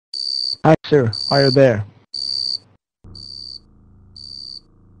Hi sir, are you there?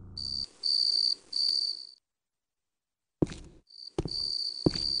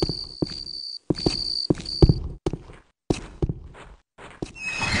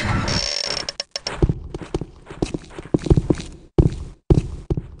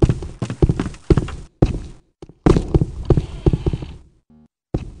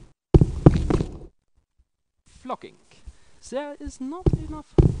 Flocking. There is not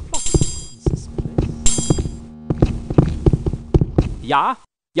enough flocking in this place. Ja,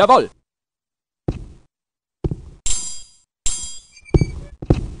 jawohl.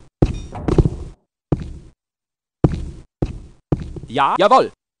 Ja,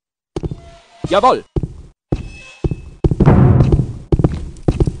 jawohl. Jawohl.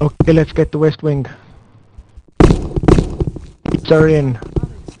 Okay, let's get to West Wing. Sir in.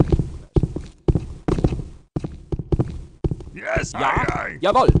 Yes, Ja, aye, aye.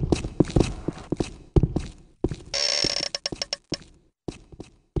 jawohl.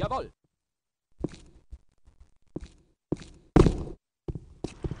 Jawohl.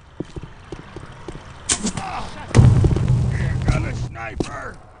 Got a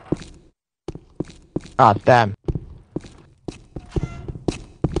sniper. Ah, damn.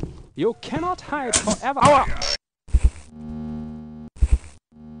 You cannot hide forever. Aua.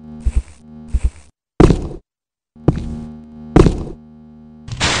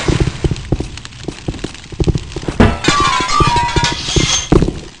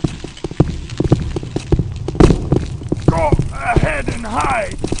 Go ahead and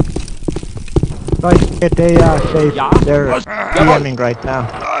hide. Guys, get a safe. Ja. They're Jawohl. DMing right now.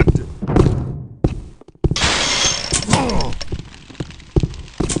 Blood. Oh.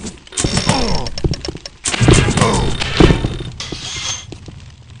 Oh. Oh.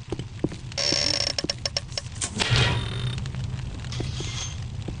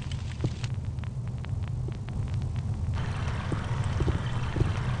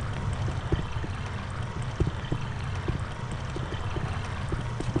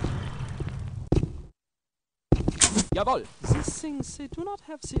 Jawohl. These things, they do not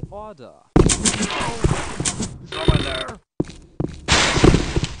have the order. Someone there.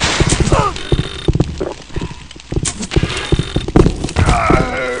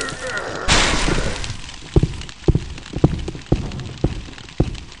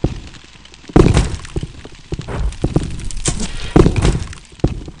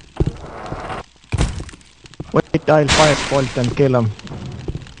 Wait, I'll firebolt and kill him.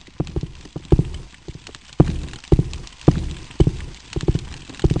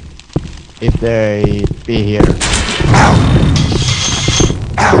 If they be here.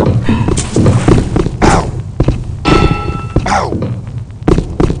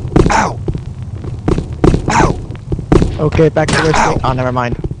 Okay, back to West Wing. Oh, never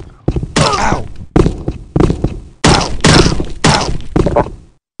mind.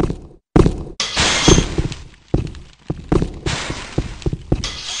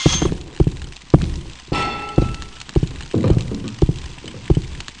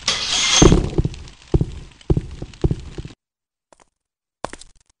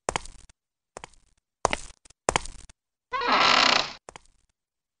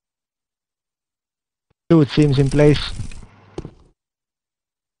 Dude seems in place.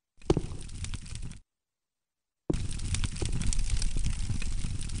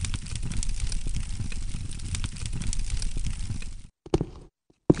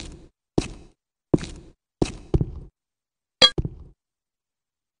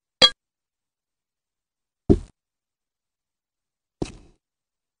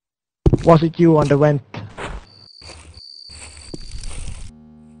 Was it you on the vent?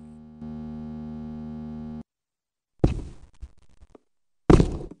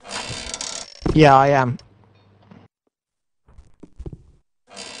 Yeah, I am.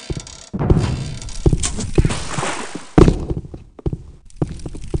 I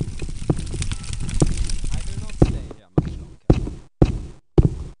will not stay here much longer.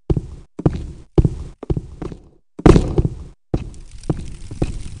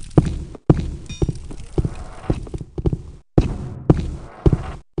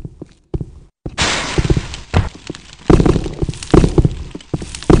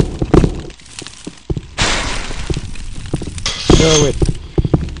 Do it.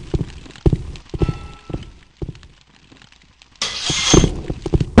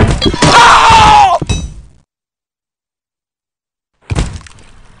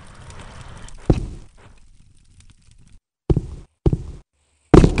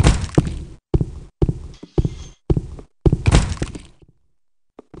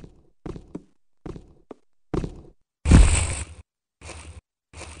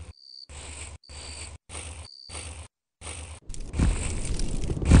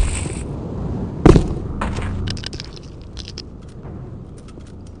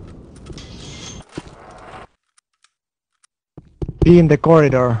 he in the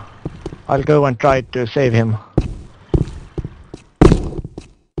corridor? I'll go and try to save him.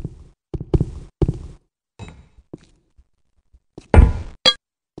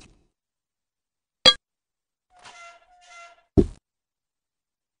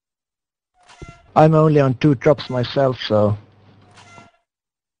 I'm only on 2 drops myself, so...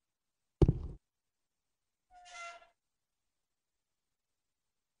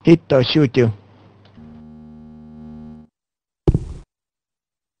 Hit or shoot you.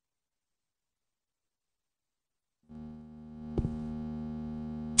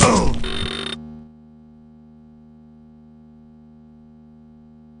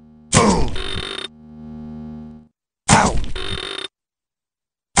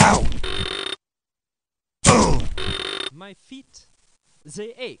 My feet,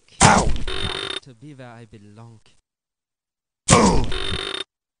 they ache. Ow! To be where I belong. Ow!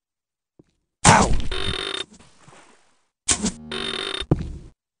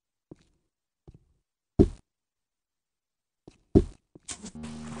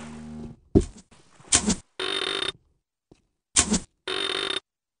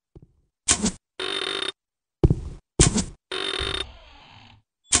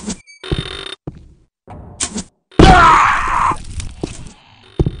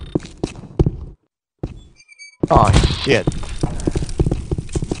 Oh shit.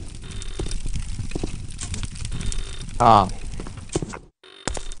 Ah.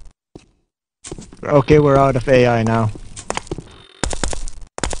 Okay, we're out of AI now.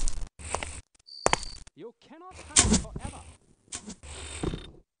 You cannot hide forever.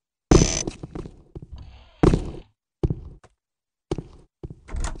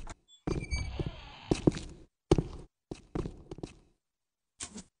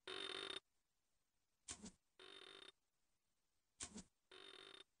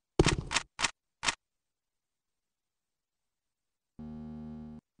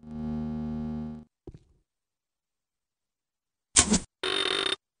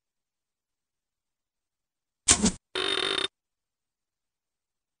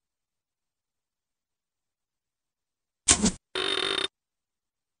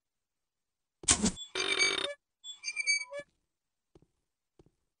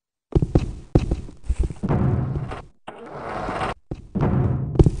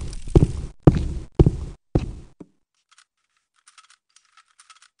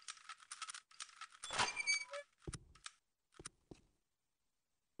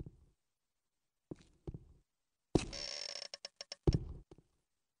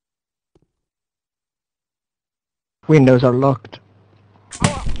 Windows are locked.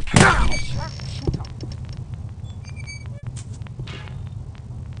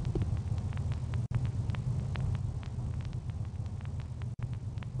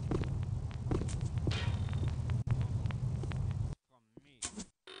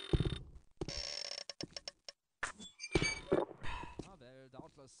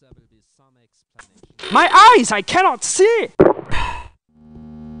 Doubtless there will be some explanation. My eyes! I cannot see!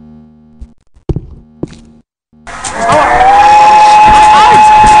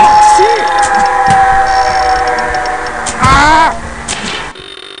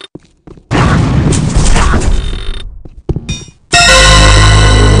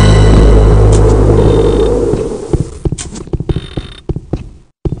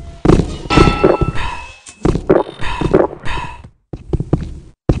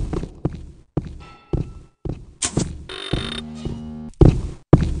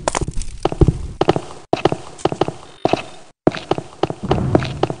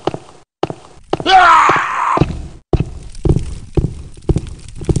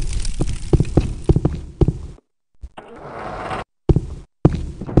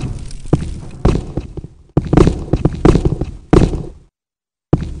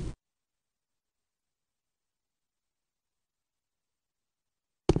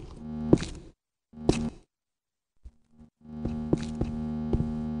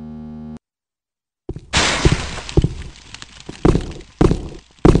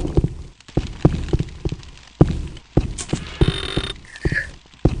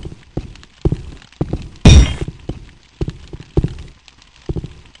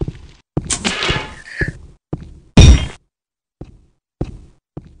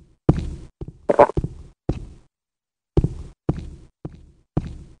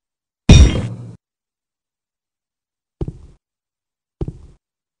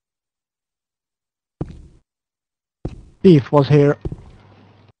 Thief was here.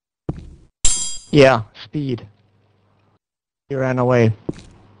 Yeah, speed. He ran away.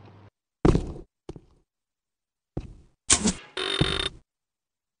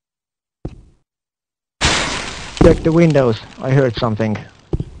 Check the windows. I heard something.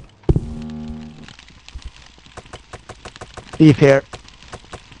 Thief here.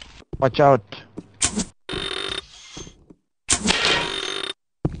 Watch out.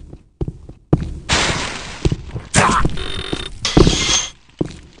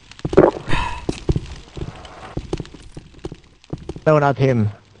 No, not him.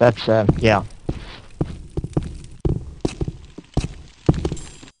 That's, yeah.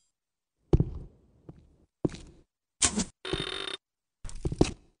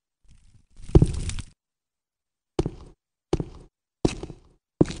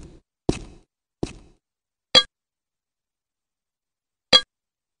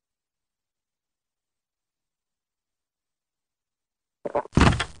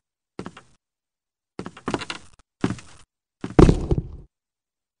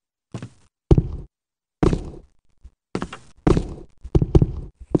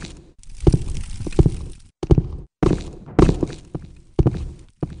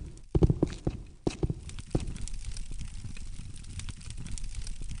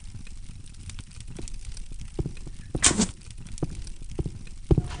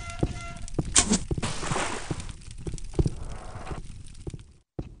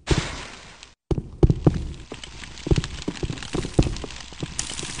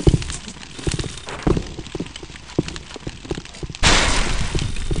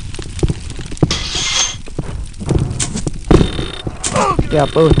 Yeah,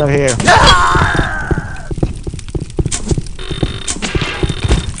 both are here.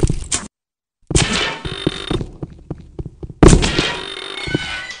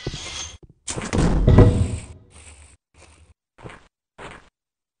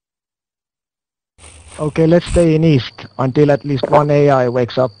 Okay, let's stay in east until at least one AI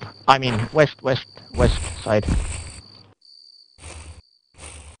wakes up. I mean, west side.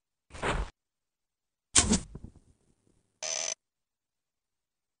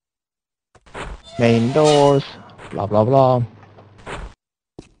 Main doors, blah blah blah.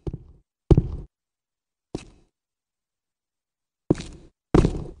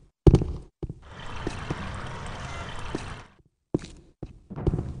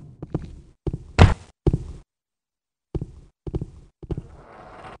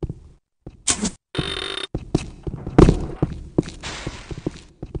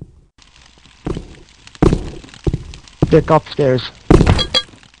 Check upstairs.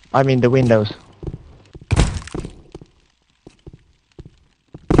 I mean the windows.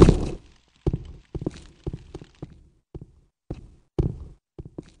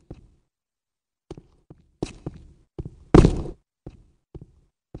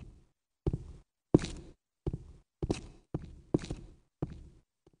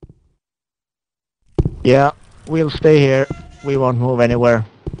 Yeah, we'll stay here. We won't move anywhere.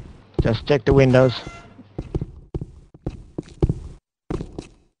 Just check the windows.